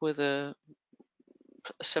acid, with a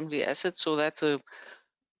assembly acid. So that's a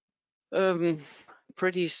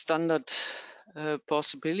pretty standard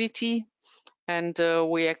possibility. And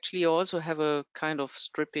we actually also have a kind of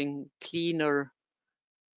stripping cleaner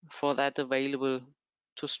for that available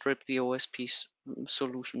to strip the OSP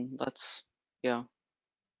solution. That's, yeah,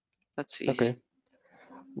 that's easy. Okay.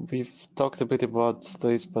 We've talked a bit about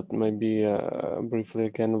this, but maybe briefly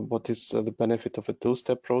again, what is the benefit of a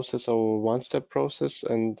two-step process or one-step process?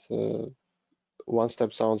 And one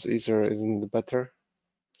step sounds easier, isn't it better?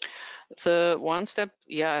 The one step,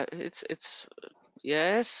 yeah, it's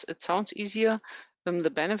yes, it sounds easier. The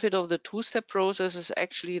benefit of the two-step process is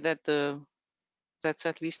actually that that's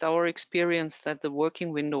at least our experience, that the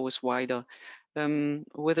working window is wider.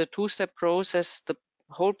 With a two-step process, the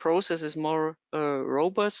whole process is more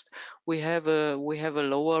robust. We have a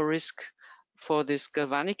lower risk for this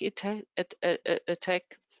galvanic attack.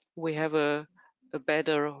 We have a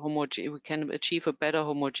better we can achieve a better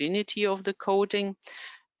homogeneity of the coating,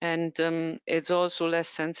 and it's also less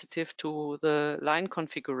sensitive to the line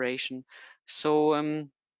configuration. So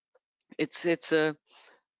it's a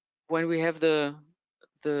when we have the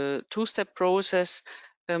two-step process,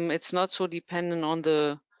 it's not so dependent on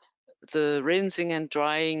the rinsing and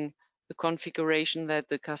drying, the configuration that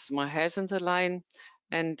the customer has in the line,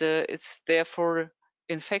 and it's therefore,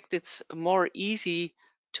 in fact, it's more easy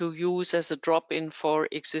to use as a drop-in for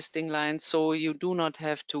existing lines. So you do not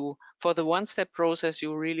have to, for the one-step process,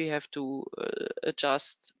 you really have to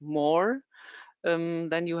adjust more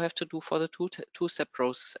than you have to do for the two-step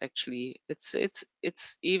process. Actually,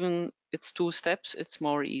 it's even it's two steps. It's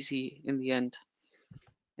more easy in the end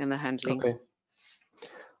in the handling. Okay.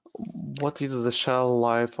 What is the shelf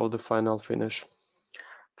life of the final finish?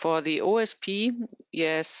 For the OSP,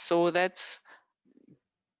 yes. So that's,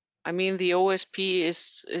 I mean, the OSP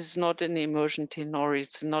is not an immersion tin, or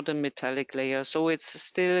it's not a metallic layer, so it's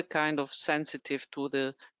still kind of sensitive to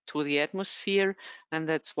the atmosphere, and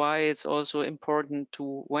that's why it's also important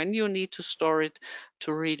to, when you need to store it,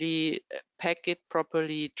 to really pack it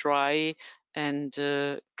properly, dry and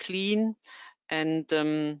clean.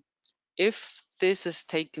 And if this is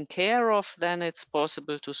taken care of, then it's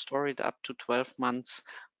possible to store it up to 12 months.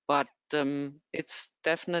 But it's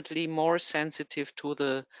definitely more sensitive to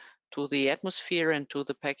the atmosphere and to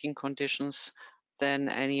the packing conditions than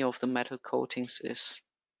any of the metal coatings is.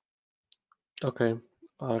 Okay.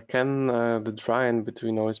 Can the drying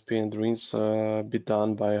between OSP and rinse be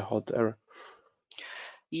done by hot air?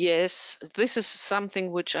 Yes, this is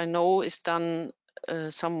something which I know is done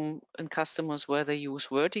some customers where they use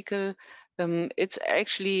vertical. It's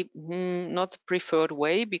actually not the preferred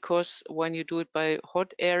way, because when you do it by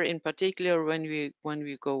hot air, in particular, when we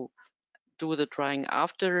go do the drying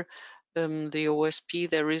after the OSP,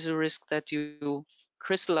 there is a risk that you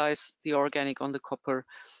crystallize the organic on the copper,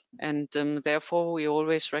 and therefore we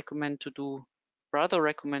always recommend to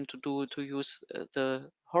use the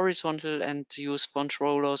horizontal and to use sponge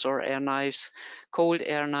rollers or air knives, cold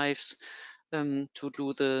air knives, to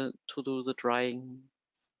do the drying.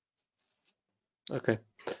 Okay.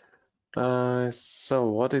 So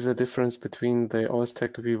what is the difference between the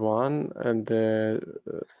OSTech V1 and the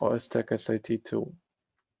OSTech SIT2?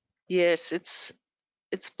 Yes, it's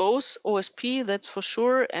both OSP, that's for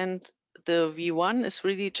sure, and the V1 is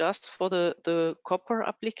really just for the copper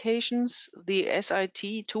applications. The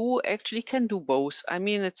SIT2 actually can do both. I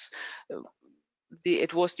mean,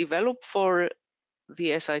 it was developed for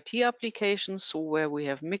the SIT applications, so where we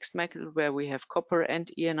have mixed metal, where we have copper and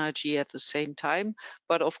ENIG at the same time.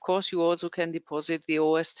 But of course, you also can deposit the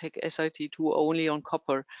OSTech SIT2 only on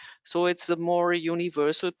copper. So it's a more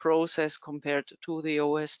universal process compared to the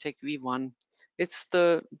OSTech V1. It's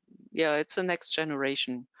the next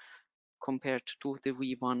generation compared to the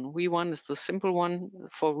V1. V1 is the simple one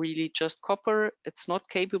for really just copper. It's not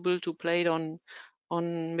capable to plate on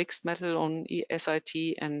mixed metal on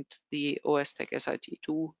SIT, and the OSTech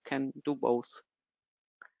SIT2 can do both.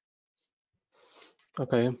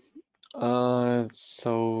 Okay.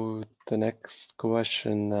 So the next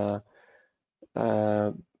question,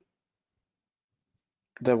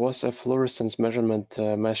 there was a fluorescence measurement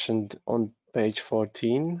mentioned on page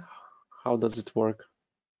 14. How does it work?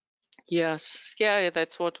 Yes, yeah,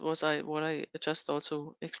 that's what I just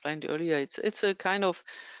also explained earlier. It's a kind of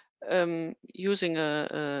using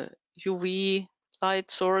a UV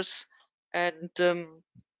light source, and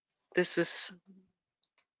this is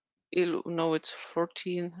no, it's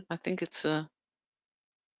 14. I think it's a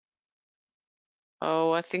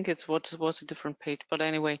I think it's what was a different page, but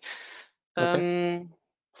anyway, Okay.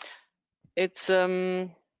 it's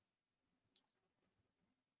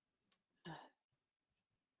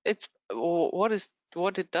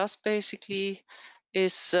what it does basically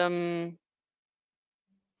is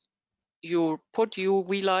you put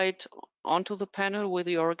UV light onto the panel with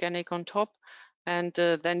the organic on top, and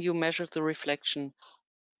then you measure the reflection,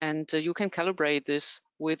 and you can calibrate this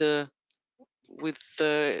with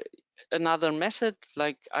another method,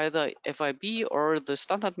 like either FIB or the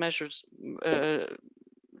standard measures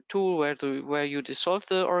tool where you dissolve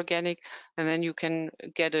the organic, and then you can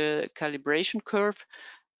get a calibration curve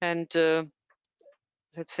and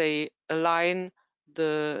let's say align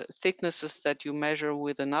the thicknesses that you measure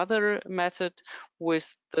with another method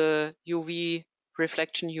with the UV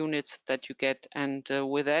reflection units that you get, and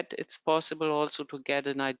with that it's possible also to get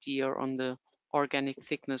an idea on the organic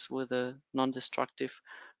thickness with a non-destructive,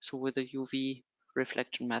 so with a UV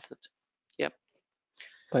reflection method. Yep.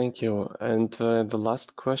 Thank you. And the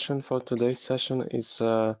last question for today's session is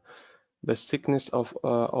the thickness of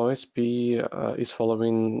OSP is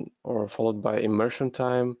followed by immersion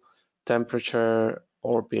time, temperature,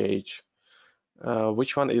 or pH.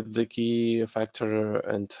 Which one is the key factor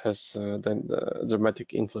and has the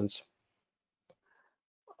dramatic influence?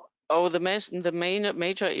 Oh, the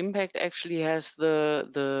major impact actually has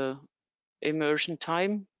the immersion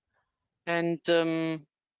time, and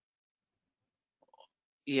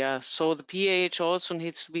yeah, so the pH also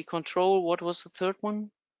needs to be controlled. What was the third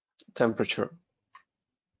one? Temperature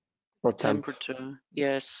or temp. Temperature.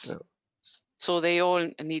 Yes. Yeah. So they all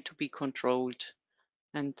need to be controlled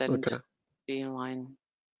and then Okay. be in line.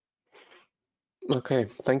 Okay.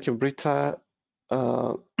 Thank you, Britta.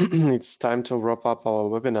 It's time to wrap up our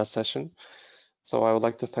webinar session. So I would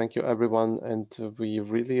like to thank you, everyone, and we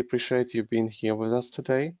really appreciate you being here with us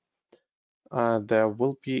today. There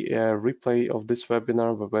will be a replay of this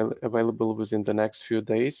webinar available within the next few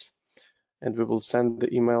days, and we will send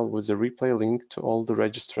the email with the replay link to all the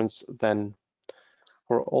registrants then.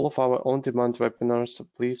 For all of our on-demand webinars,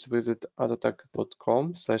 please visit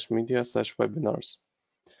atotech.com/media/webinars.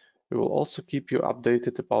 We will also keep you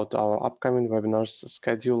updated about our upcoming webinars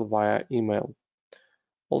schedule via email.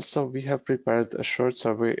 Also, we have prepared a short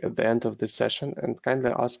survey at the end of this session and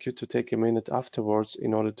kindly ask you to take a minute afterwards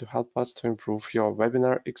in order to help us to improve your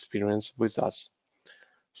webinar experience with us.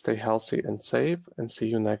 Stay healthy and safe, and see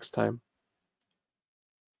you next time.